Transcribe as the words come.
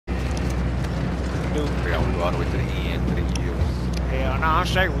do. Yeah, I'm gonna go all the way to the end, to the hills. Hell no, I'm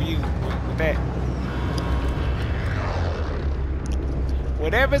straight with you with that.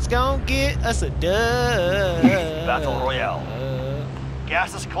 Whatever's gonna get us a dub. Battle Royale.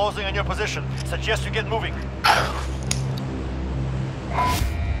 Gas is closing on your position. Suggest you get moving.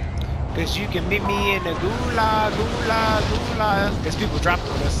 Cause you can meet me in the gulag, gulag, gulag. There's people dropping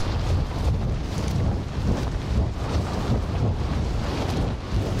on us.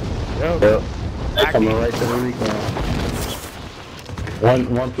 Yep. They coming right to the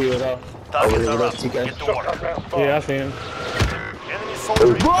recon. One field off. Targets are up. TK. Get to work. Yeah, I see him. Enemy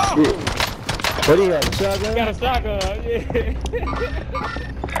soldier. What do you have? A shotgun? Got a shotgun,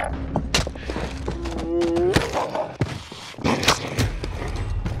 yeah.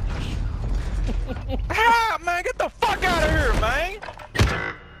 Ah, man, get the fuck out of here, man!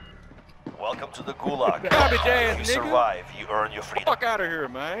 Welcome to the gulag. Garbage ass You nigga. survive, you earn your freedom. Fuck out of here,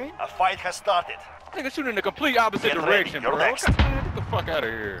 man. A fight has started. Nigga shooting in the complete opposite Get ready, direction, you're bro. next. Man, get the fuck out of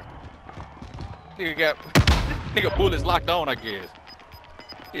here. Nigga got nigga bullets locked on, I guess.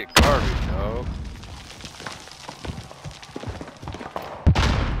 Get garbage, dog.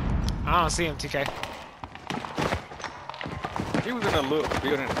 I don't see him, TK. He was in a little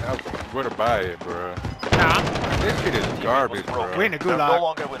building. I was where to buy it, bro. Nah, This shit is garbage, bro. we're in the They're no gulag.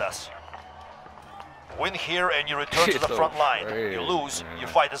 longer with us. Win here and you return to Shit the so front line. crazy, You lose, man. your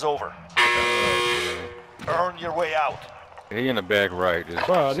fight is over. Earn your way out. He in the back right. Just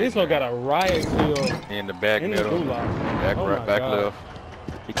Bro, this one got a riot shield he in the back in the middle. gulag. Back Oh right, my back God. left.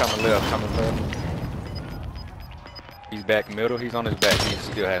 He coming left, coming left. He's back middle. He's on his back. He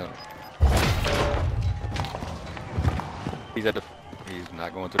still has him. He's at the. He's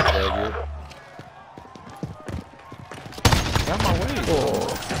not going to the bag yet. Got my way.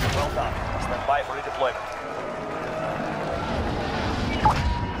 Well done. Stand by for redeployment.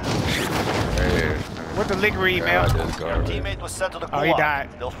 Hey, What the liquor email? God, that's Your garbage. teammate was sent to the gulag. Oh, he died.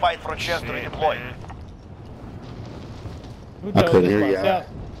 They'll fight for a chance to redeploy. Who I told couldn't this hear about y'all. that?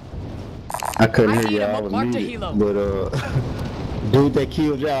 I couldn't I hear need y'all. I him. was Mark the muted. helo. But dude that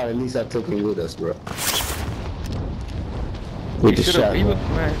killed y'all, at least I took him with us, bro. With the He should've- he was-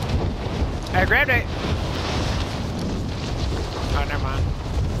 shotgun. man. Hey, grab that. Oh, never mind.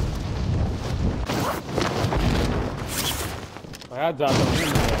 Like, I dropped on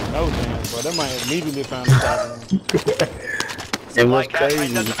him like no chance, bro. That might immediately find the shotgun. And what's Supply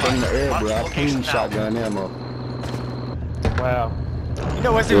crazy gas is from the air, bro. I identified. clean shotgun ammo. Wow. You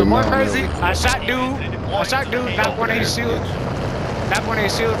know what's even more no, crazy? no. I shot dude, knocked one of his shields, knocked one of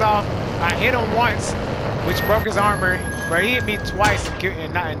his shields off. I hit him once, which broke his armor, but he hit me twice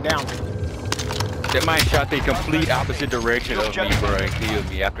and knocked down. That man shot the complete opposite direction of me, bro, and killed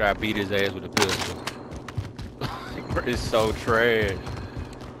me after I beat his ass with a pistol. It's so trash.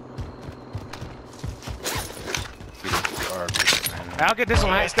 It's garbage, man. I'll get this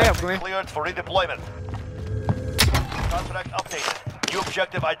one high step, Glenn. Cleared for redeployment. Contract updated. New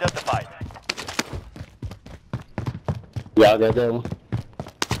objective identified. Y'all got that one?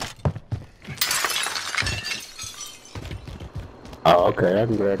 Oh, okay. I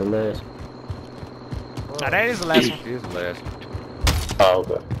can grab the last. Now that is the last one. Here's the last one. Oh,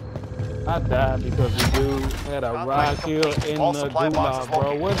 okay. I died because the dude had a riot shield in All the supply boxes gulag,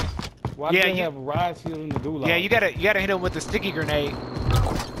 bro. located. What? Why Yeah, do they you- have a riot shield in the gulag? Yeah, you gotta hit him with the sticky grenade.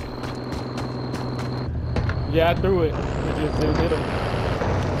 Yeah, I threw it. It just didn't hit him.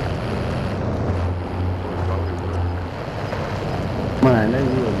 Man, they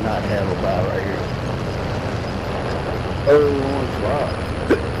will not have a buy right here. Oh, one spot.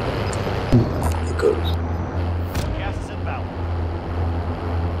 It goes. Gas is inbound.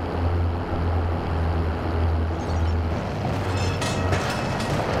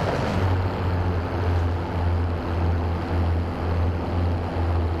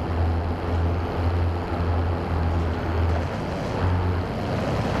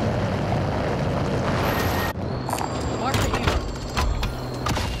 Mark the helo.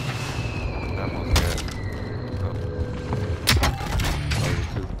 Almost got it.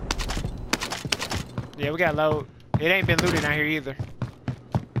 Yeah, we got load. It ain't been looted out here either.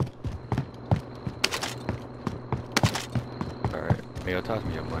 Alright, Mayo, toss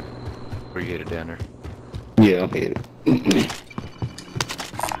me your money. Where you headed down there? Yeah, I'm headed.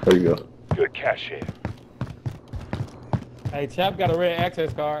 There you go. Good cash here. Hey, Chap got a red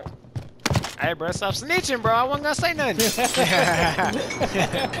access card. Hey, bro, stop snitching, bro. I wasn't gonna say nothing.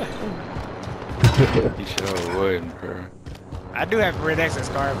 He sure wouldn't, bro. I do have a red access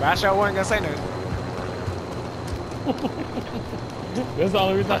card, but I sure wasn't gonna say nothing. That's the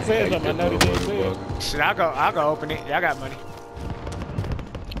only reason I said something. I know they didn't say it. Shit, I'll go open it. Y'all got money.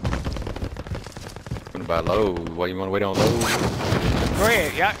 about low. What, you want to wait on low? Go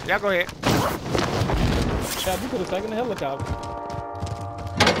ahead. Y'all go ahead. Chad, you could have taken the helicopter.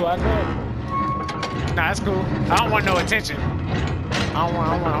 That's why I grabbed Nah, that's cool. I don't want no attention. I don't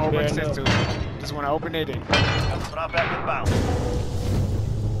want a whole bunch of attention to it. Just want to open it in. Drop back inbound.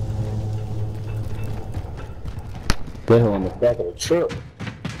 They're on the back of the truck.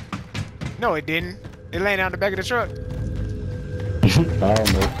 No, it didn't. It laying on the back of the truck. I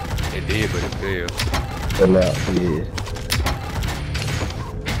don't know. It did, but it failed. Chill out, yeah.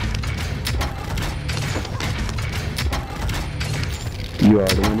 You are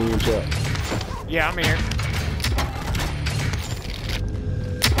the one in the truck. Yeah, I'm here.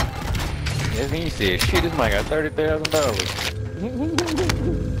 Yes, he said, shit, this man got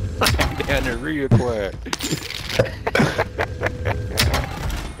 $30,000. Down there real quiet.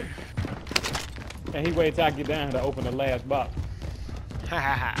 And he waited till I get down to open the last box.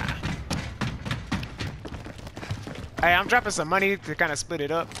 Hey, I'm dropping some money to kind of split it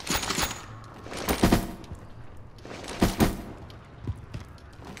up.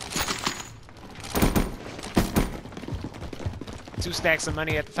 Two stacks of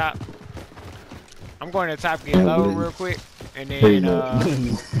money at the top. I'm going to the top to get low real quick. And then,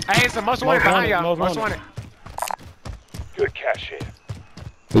 hey, it's the most wanted behind y'all. Most wanted. Good cash here.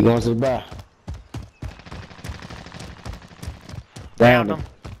 We going to the bar. Down them.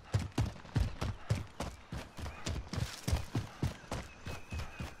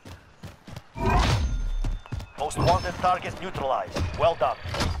 Most wanted targets neutralized. Well done.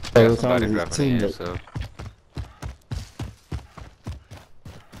 Hey, Got somebody dropping in, so.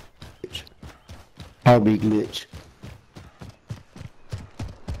 Heartbeat glitch.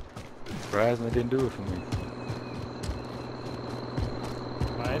 Surprisingly, didn't do it for me.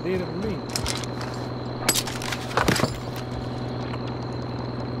 Well, it did it for me.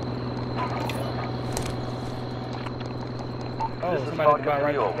 Oh, somebody at the bar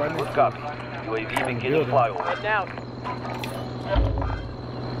right there. Good copy. UAV beginning flyover. Heading out.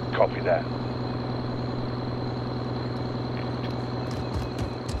 Copy that.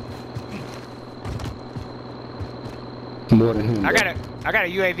 More than him. I got a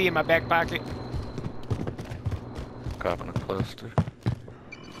UAV in my back pocket. Copping a cluster.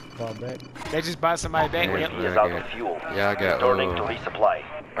 Fall back. They just bought somebody back. Yeah, Yep. UAV is out of fuel. Yeah, I got Returning to resupply.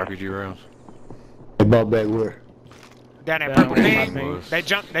 RPG rounds. They bought back where? Down that Down purple where thing. my base. They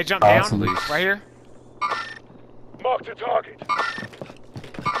jumped Awesome. down right here. Mark the target.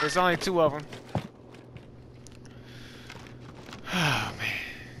 There's only two of them. Oh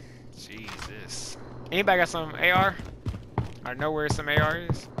man, Jesus. Anybody got some AR? Or know where some AR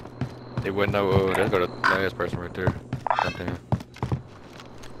is? It wasn't no, that's got a last person right there. Something.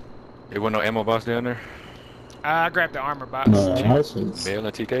 It wasn't no ammo box down there? I grabbed the armor box. No, house is. Bale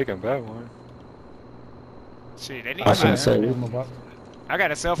and TK can buy one. Shit, they need I to shouldn't buy. say it. I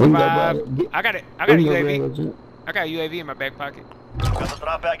got a self We can go revive. buy it. I got a We can go UAV. grab it. I got a UAV in my back pocket. Got the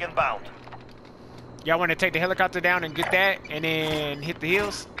drop bag inbound. Y'all want to take the helicopter down and get that, and then hit the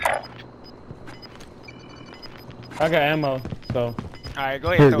hills? I got ammo, so. All right, go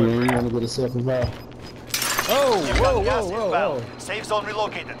ahead. Here, Throw it. man, you want to go to self-revive? Oh, whoa, Gas whoa, whoa, inbound. whoa. Safe zone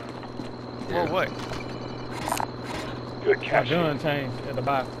relocated. Whoa, what? Good My cash. gun changed at the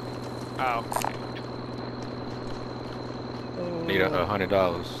bottom. Oh, Need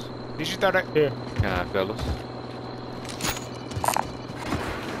 $100. did you throw that? Here. Nah, fellas.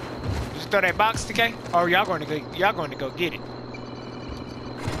 Did you throw that box, TK? Or y'all going to go get it?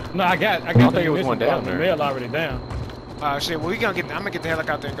 No, I got don't the think it was one mission down box. The there. mail already down. Oh shit. Well, I'm gonna get the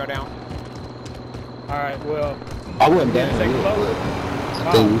helicopter and go down. Alright, well. I wasn't down Take here, it low. but I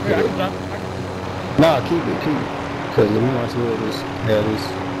Oh, think we here, I could. can drop it. Nah, keep it. Because we might as well just have this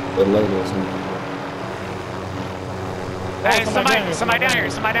for later or something. Hey, somebody somebody down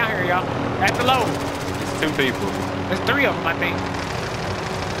here, y'all. At the low. It's 2 people. There's 3 of them, I think.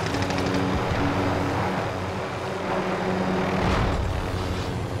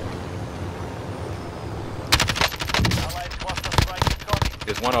 Allied cluster strike incoming.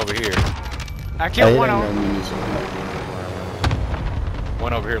 There's one over here. I killed Hey, one it of ain't them. no munition.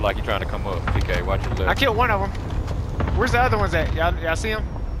 One over here like you trying to come up. TK, watch your I left. killed one of them. Where's the other ones at? Y'all see them?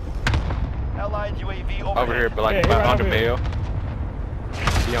 Allied UAV Over here, but like Yeah, he about right under over here. mail.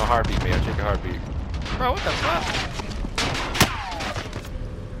 Be on heartbeat, mail. Check your heartbeat. Bro, what the fuck?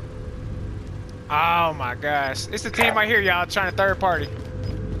 Oh my gosh. It's the team right here, y'all, trying to third party.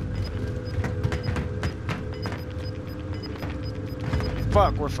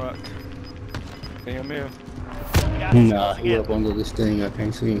 Fuck, we're fucked. Damn, mail. Gas is Nah, closing he in. up under this thing. I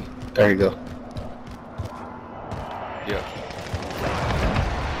can't see. There you go. Yeah.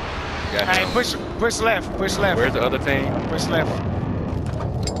 Got Hey, him. push left, push left. Where's the other team? Push left.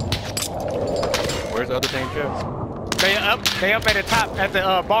 Where's the other team, Jeff? They up at the top at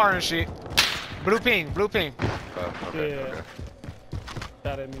the bar and shit. Blue ping, blue ping. Oh, okay, Yeah. okay.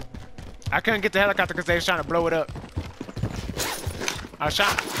 Shot at me. I couldn't get the helicopter because they was trying to blow it up. I was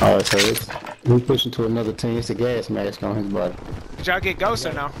shot. Alright, so we pushing to another team. It's a gas mask on his body. Did y'all get ghosts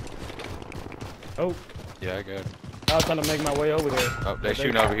or no? Oh, Yeah, I got it. I was trying to make my way over there. Oh, they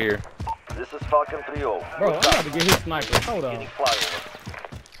shooting over here. This is Falcon 3-0. Bro, I'm about to get his sniper. Hold on. Getting flyover.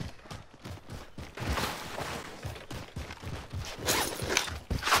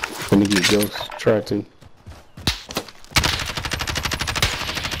 Let me get ghosts. Try to.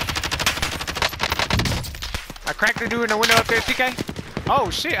 I cracked the dude in the window up there, TK. Oh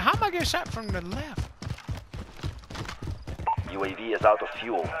shit, how am I getting shot from the left? UAV is out of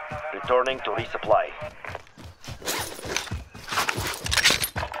fuel. Returning to resupply.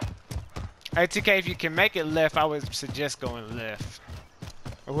 Hey TK, if you can make it left, I would suggest going left.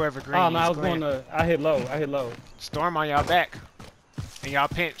 Or whoever green Oh, no, I is was going to, I hit low. Storm on y'all back. And y'all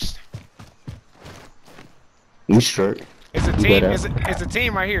pinched. We straight. It's a You team, better. it's a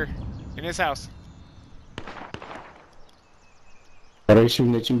team right here. In this house. Are they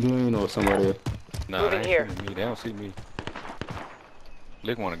shooting at you, Julian, or somebody else? Nah, they ain't shooting at me. They don't see me.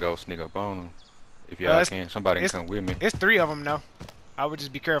 Lick want to go sneak up on them. If y'all can, somebody can come with me. It's 3 of them though. I would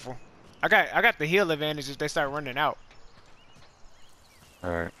just be careful. I got the heal advantage if they start running out. All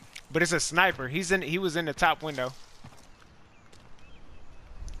right. But it's a sniper. He was in the top window.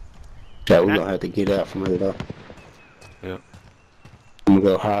 Yeah, we're gonna have to get out from here though. Yep. I'm gonna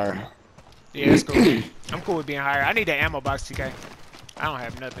go higher. Yeah, that's cool. I'm cool with being higher. I need the ammo box, TK. I don't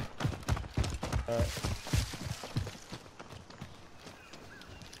have nothing.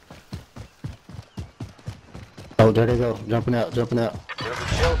 Oh, there they go. Jumping out, jumping out. There's a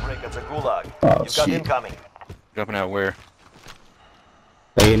jailbreak at the Gulag. Oh, You've got shit. incoming. Jumping out where?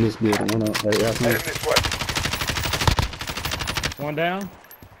 They in this building. One up right out here. One down.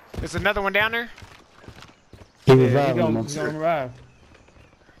 There's another one down there? He Yeah, reviving he's them. gonna revive.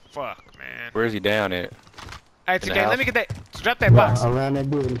 Fuck, man. Where is he down at? Hey, the TK, let house? me get that. Drop that box. Around that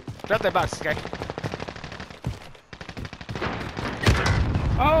building. Drop that box, TK.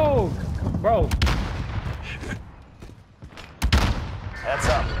 Oh, bro. Heads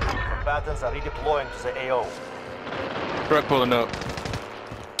up. Combatants are redeploying to the AO. Truck pulling up.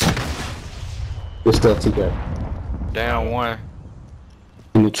 Good stuff, TK. Down one.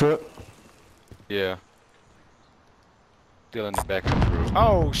 In the truck. Yeah. Still in the back of the group.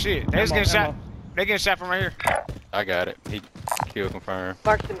 Oh shit. They just Ammo, getting shot. ammo. They getting shot from right here. I got it. He killed confirmed.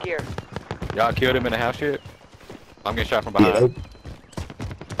 Mark them gear. Y'all killed him in the house yet? I'm getting shot from Yeah, behind.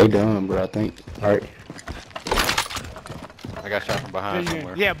 they done, bro, I think. Alright. I got shot from behind Yeah,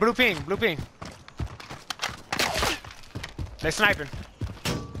 somewhere. Yeah, blue ping, blue ping. They sniping.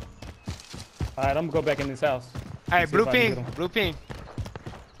 All right, I'm gonna go back in this house. Hey, See blue if I can ping, get 'em. blue ping.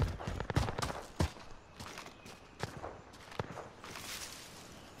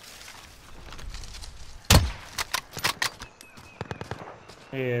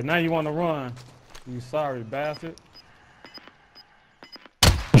 Yeah, now you want to run. You sorry bastard.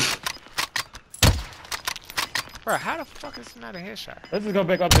 Bro, how the fuck is it not a headshot? Let's just go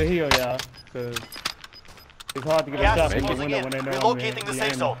back up the hill, y'all, cause it's hard to get a Gas shot is from the closing window in. when they know I'm Relocating the there.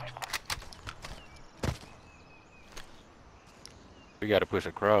 safe zone. We gotta push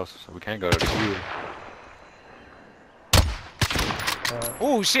across, so we can't go to the hill.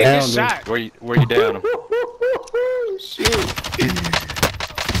 Oh shit, Down, good dude. shot. Where you down him? Shit.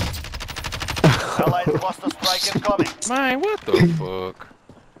 Allied cluster strike incoming. Man, what the fuck?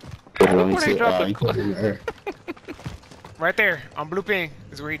 Where they dropped the put in the air. Right there, on blue ping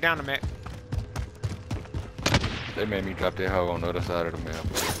is where he down him at. They made me drop that hoe on the other side of the map.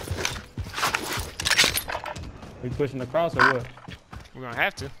 We pushing across or what? We're gonna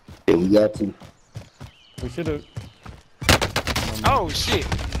have to. Yeah, we got to. We should have. Oh shit.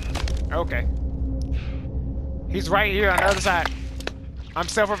 Okay. He's right here on the other side. I'm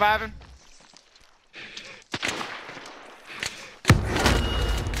self-reviving.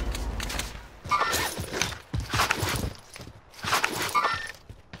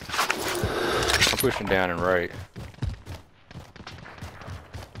 I'm pushing down and right.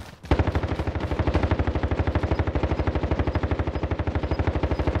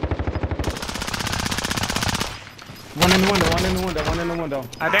 One in the window, one in the window, one in the window.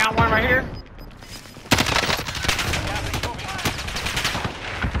 I down one right here.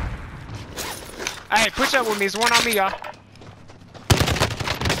 Hey, push up with me. There's one on me, y'all.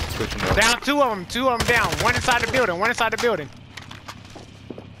 Pushing up. Down two of them down. One inside the building, one inside the building.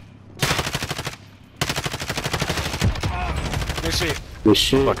 Good shit. Good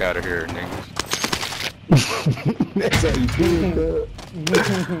shit. Fuck out of here, niggas. That's how you do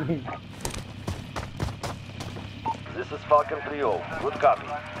it, This is Falcon 3-0. Good copy.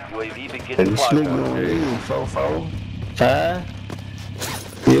 UAV cuz. beginning You sleep flight. on me, 4-4. 5.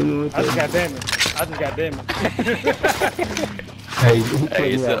 Feel me with I just that? got damaged. I just got damaged. Hey,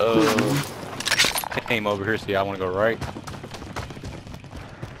 Hey, it's a, a team over here, so y'all wanna go right?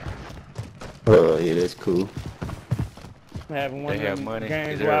 oh, yeah, that's cool. Having one They of have them money.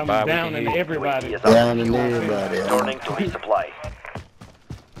 games Is where I'm everybody down can and hit? everybody. UAV is Down out. and everybody. Returning to resupply.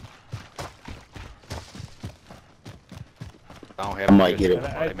 I don't have I might get it.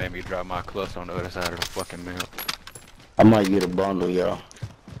 it. They made me drop my cluster on the other side of the fucking map. I might get a bundle, y'all.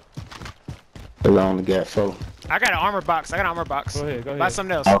 Cause I only got 4. I got an armor box. I got an armor box. Go ahead, go Buy ahead.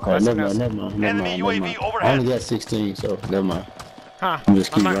 something else. Okay, Buy never something mind, else. never mind, never Enemy mind, never UAV mind. I overhead. only got 16, so never mind. Huh? I'm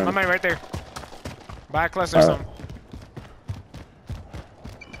just keep my running. money right there. Buy a cluster or Alright. something.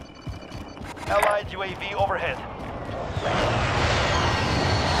 Allied UAV overhead.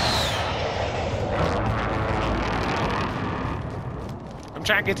 I'm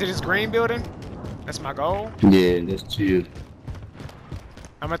trying to get to this green building. That's my goal. Yeah, that's chill.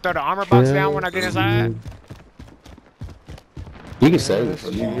 I'm gonna throw the armor box down when I get inside. You can save it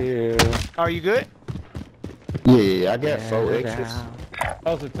for me. Oh, you good? Yeah, I got 4 extras. That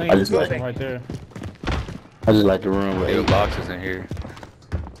was a team I just like- right there. I just like to run with There are 8. boxes in here.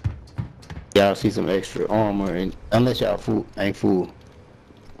 Y'all see some extra armor, and unless y'all ain't full.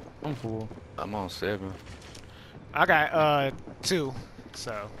 I'm full. I'm on 7. I got 2.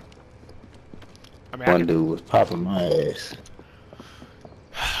 So. I mean, I One can... dude was popping my ass.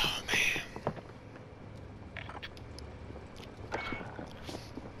 Oh man.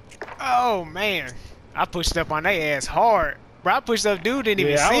 Oh man. I pushed up on their ass hard. Bro, I pushed up, dude didn't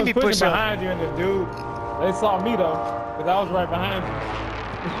even Yeah, see I was me pushing push up. behind you and the dude, they saw me though, cause I was right behind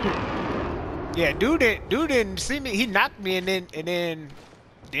you. Yeah, dude didn't see me. He knocked me and then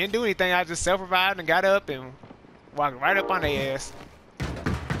didn't do anything. I just self-revived and got up and walked right up on their ass.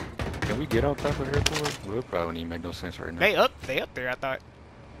 Can we get on top of the airport? Well, it probably wouldn't even make no sense right now. They up there, I thought.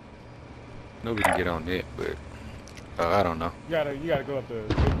 No, we can get on it, but I don't know. You gotta go up the.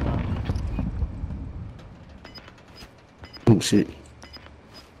 Oh shit.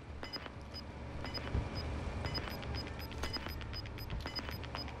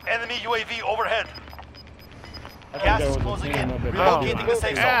 Enemy UAV overhead. I think Gas there is was a closing team in. up there. Relocating the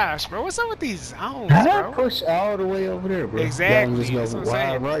safe zone. Gosh, bro, what's up with these zones, How'd I bro? push all the way over there, bro? Exactly, Y'all that's just what go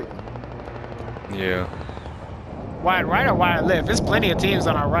I'm wide saying. right. Yeah. Wide right or wide left? There's plenty of teams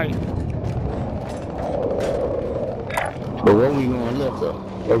on our right. But where we going left though?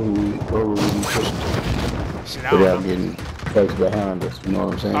 Where we pushing Shit, I don't without know. getting folks behind us? You know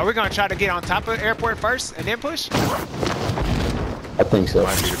what I'm saying? Are we gonna try to get on top of the airport first and then push? I think so.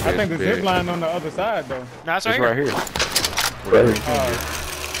 Might be the I think the best zip bet. line on the other side though. No, it's It's right right here. here. Right here.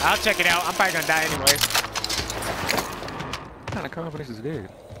 I'll check it out. I'm probably gonna die anyways. What kind of confidence is there?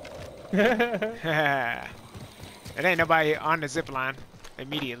 It ain't nobody on the zip line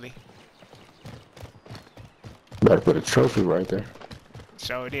immediately. Better put a trophy right there.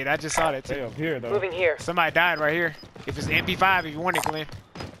 So did. I just saw that They too. up here though. Moving here. Somebody died right here. If it's MP5, if you want it, Glenn.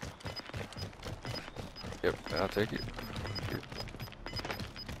 Yep, I'll take it.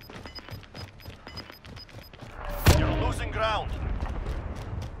 You're losing ground.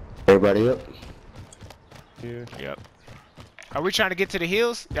 Everybody up? Yeah. Yep. Are we trying to get to the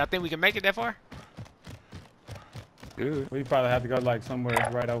hills? Y'all think we can make it that far? Good. We probably have to go like somewhere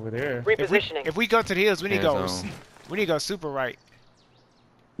right over there. Repositioning. If we go to the hills, we need to go. Hands on. We need to go super right.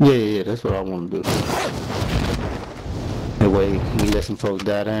 Yeah, that's what I want to do. That way we let some folks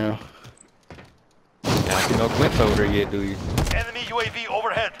die down. Y'all see no glimpse over there yet, do you? Enemy UAV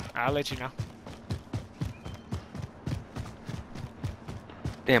overhead. I'll let you know.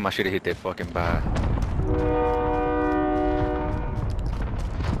 Damn, I should have hit that fucking buy.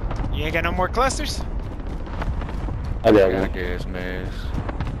 You ain't got no more clusters? I I got got a one. gas mask.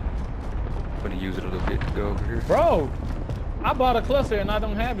 I'm gonna use it a little bit to go over here. Bro, I bought a cluster and I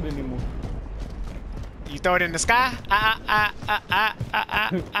don't have it anymore. You throw it in the sky? Nah,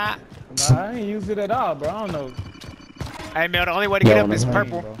 I ain't used it at all, bro. I don't know. Hey, Mel, the only way to get Yeah, up is man.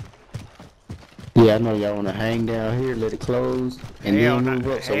 purple. Bro. Yeah, I know y'all want to hang down here, let it close, and Hell then nah. move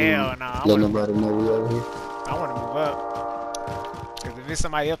up. So Hell we nah, I let wanna- nobody know we over here. I want to move up. Because if there's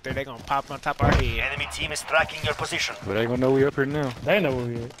somebody up there, they're going to pop on top of our head. Enemy team is tracking your position. But they gonna know we up here now. They know where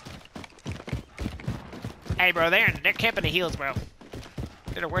we at. Hey, bro, they're camping the hills, bro.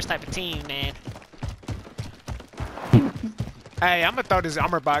 They're the worst type of team, man. Hey, I'm going to throw this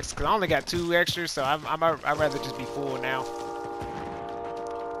armor box because I only got 2 extras, so I'd rather just be full now.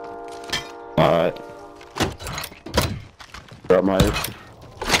 Alright. Drop my extra.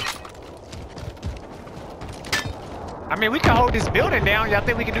 I mean, we can hold this building down. Y'all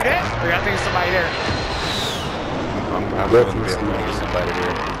think we can do that? Or y'all think there's somebody there? I'm willing to be able to get somebody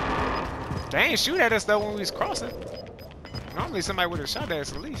there. They ain't shoot at us though when we was crossing. Normally somebody would have shot at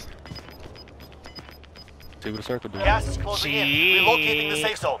us at least. See what the circle doing. Gas is closing in. Relocating the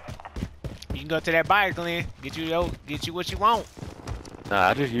safe zone. You can go to that buy, Glenn. Get you what you want. Nah,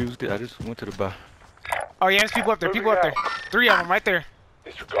 I just used it. I just went to the bar. Oh yeah, there's people up there. People up there. 3 of them right there.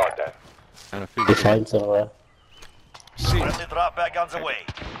 Disregard that. Trying to The figure it out. fight's alright. Shit. Friendly drop back on the way.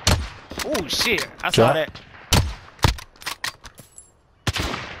 Oh shit. I saw that.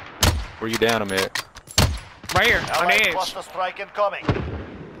 Where you down, I'm at? Right here, on the Allied edge. cluster strike incoming.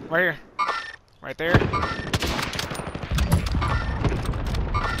 Right here. Right there.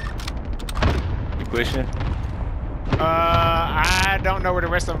 You pushing? I don't know where the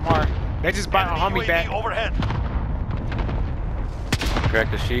rest of them are. They just bought a homie UAV back. overhead.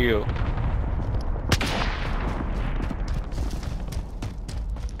 Crack the shield.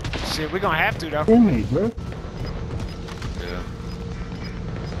 Shit, we gonna have to though. Teammate, bro. Yeah.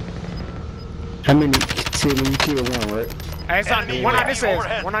 How many? See, when you kill one, right? Hey, it's on, Enemy one on UAV this edge.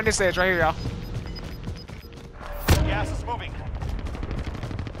 overhead. One on this edge right here, y'all. Gas is moving.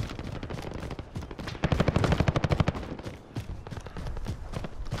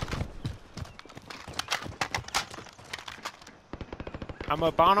 I'm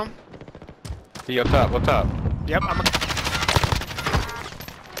up on him. He up top, up top. Yep, I'm a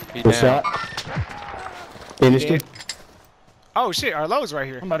He Good down. shot. Finished dead. it. Oh shit, our low's right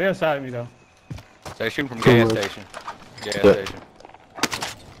here. Somebody else shot at me though. They shooting from gas Cool. station. Gas Yeah. station.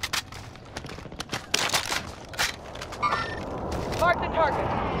 Mark the target.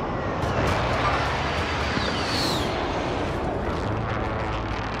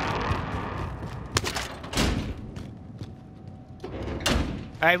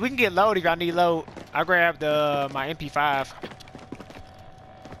 Hey, we can get load if y'all need load. I grabbed my MP5.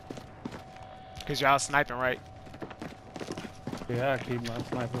 Cause y'all sniping right. Yeah, I keep my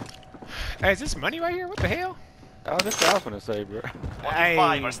sniper. Hey, is this money right here? What the hell? Oh, that's what I was gonna say, bro. 25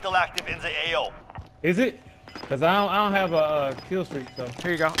 Hey. are still active in the AO. Is it? Cause I don't have a kill streak, so.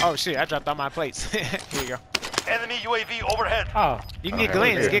 Here you go. Oh shit, I dropped all my plates. Here you go. Enemy UAV overhead. Oh, You can get Okay,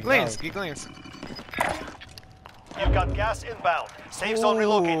 Glenn's, okay. get Glenn's, get Glenn's. You've got gas inbound. Safe zone Ooh,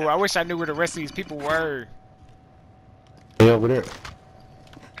 relocated. I wish I knew where the rest of these people were. Hey, over there.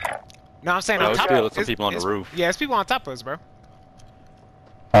 No, I'm saying No, on it's top still of some people on the it's- roof. Yeah, it's people on top of us, bro.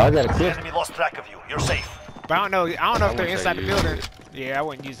 Oh, I got a The clip. enemy lost track of you. You're safe. But I don't know if I they're wouldn't inside say the use building. it. Yeah, I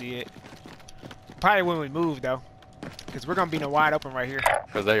wouldn't use it yet. Probably when we move though. Cause we're gonna be in the wide open right here.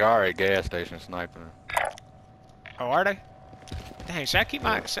 Cause they are at gas station sniping. Oh, are they? Dang, should I keep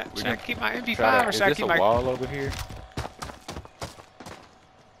my should I can keep my MP5 Try or to, should I is this keep a my wall over here?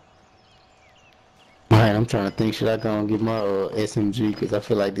 Man, I'm trying to think. Should I go and get my SMG? Cause I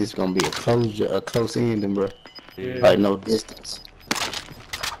feel like this is gonna be a close ending, bro. yeah. Like no distance.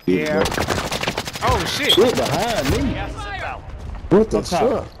 Yeah. bro. Oh shit. Shit behind me. Gas is inbound. What the Up top.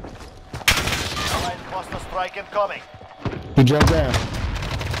 fuck? Allied cluster strike incoming. He jumped down.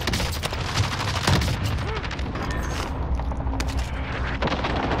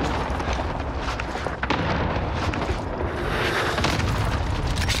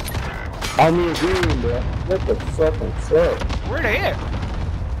 I'm in green, bro. What the fucking fuck? Where they at?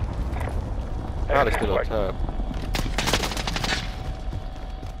 Probably still up top.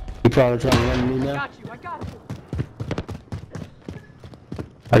 You probably trying to run me now? Got you. I got you.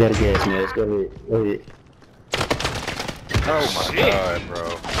 I got a gas mask. Go ahead. Go ahead. Oh my god, bro.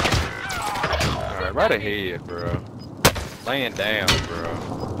 Alright, right ahead, bro. Laying down, bro.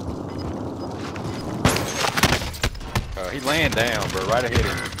 He laying down, bro. Right ahead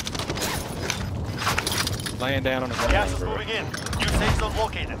of me. Laying down on the Gas ground, is bro. moving in. New safe zone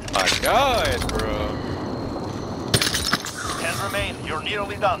located. My god, bro. 10 remain. You're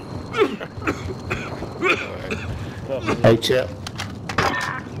nearly done. Alright. Hey, chap.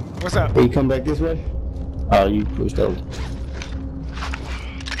 What's up? Hey, you come back this way? Oh, you pushed over.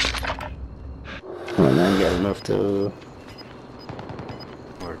 Man, I ain't got enough to... Don't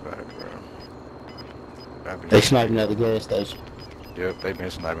worry about it, bro. They sniping at the gas station. Yep, they been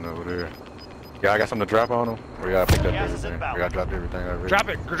sniping over there. Y'all got something to drop on them? Or y'all picked up Gas is everything? inbound. Or y'all dropped everything already?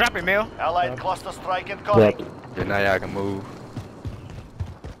 Drop it, Mel. Allied cluster strike incoming. Drop it. Yeah, now y'all can move.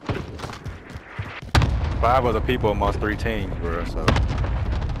 5 other people amongst 3 teams, bro, so.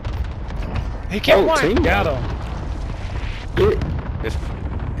 He killed one. team. Got him. Shit.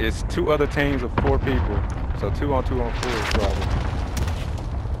 It's 2 other teams of 4 people. So 2 on 2 on 4 is probably.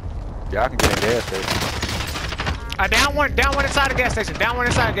 Y'all can get in gas station. Down one inside the gas station. Down one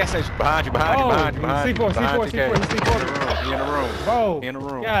inside the gas station. Behind you, behind you, behind you, behind you. C4, behind C4, you, C4, He in the room. Bro, He in the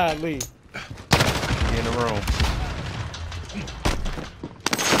room. golly. He in the room.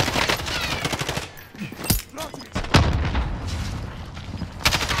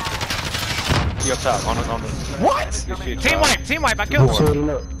 He up top, on the. What? Good shit, Team y'all. wipe, I killed one.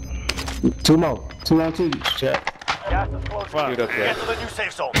 Two more on TV, chat. Gas is closing. Shoot up, Get yeah. to the new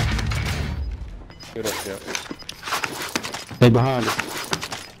safe zone. Shoot up, yeah. They behind us.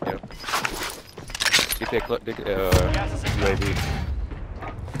 Yep. Get that Gas is in. UAV.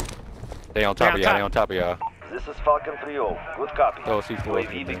 They on top of y'all, they on top of y'all. This is Falcon 3-0. Good copy. Oh, C4.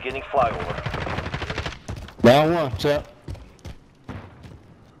 UAV beginning flyover. Down one, chat.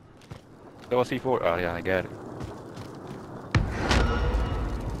 Throw a C4. Oh, yeah, I got it.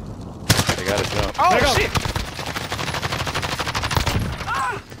 They got to jump. Oh shit!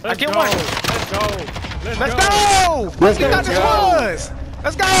 I killed one. Let's go! Let's You go. thought this was.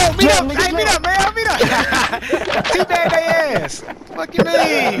 Let's go! Meet Yeah, up! nigga, Hey, meet up, man! Meet up! Teabag they ass! Fuck you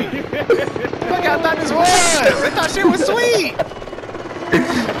mean? Fuck, I thought this was! They thought shit was sweet!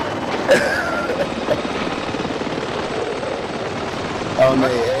 Oh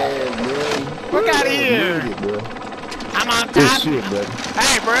man, bro. Fuck out of here! I'm on Good top! shit, buddy.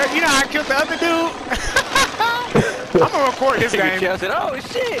 Hey, bro, you know how I killed the other dude? I'm gonna record this game. I said, oh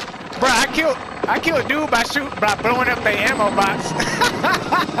shit! Bro, I killed dude by blowing up their ammo box.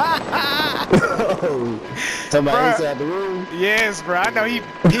 Somebody Bruh. inside the room. Yes, bro. I know he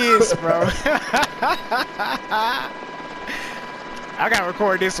pissed, bro. I gotta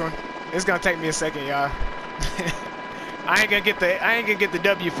record this one. It's gonna take me a second, y'all. I ain't gonna get the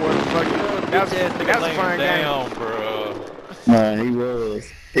W for it. Fuck it. That was a fun game. Bro. Man,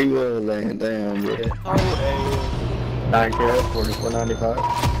 he was laying down, bro. 9 kills, 44.95.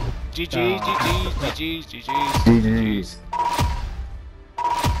 GG's. GG's.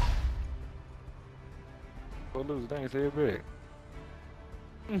 We'll lose, dang, say it big.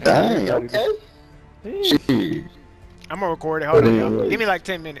 Dang, okay. Shit. I'm gonna record it. Hold on, Yeah, y'all. right. Give me like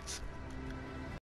 10 minutes.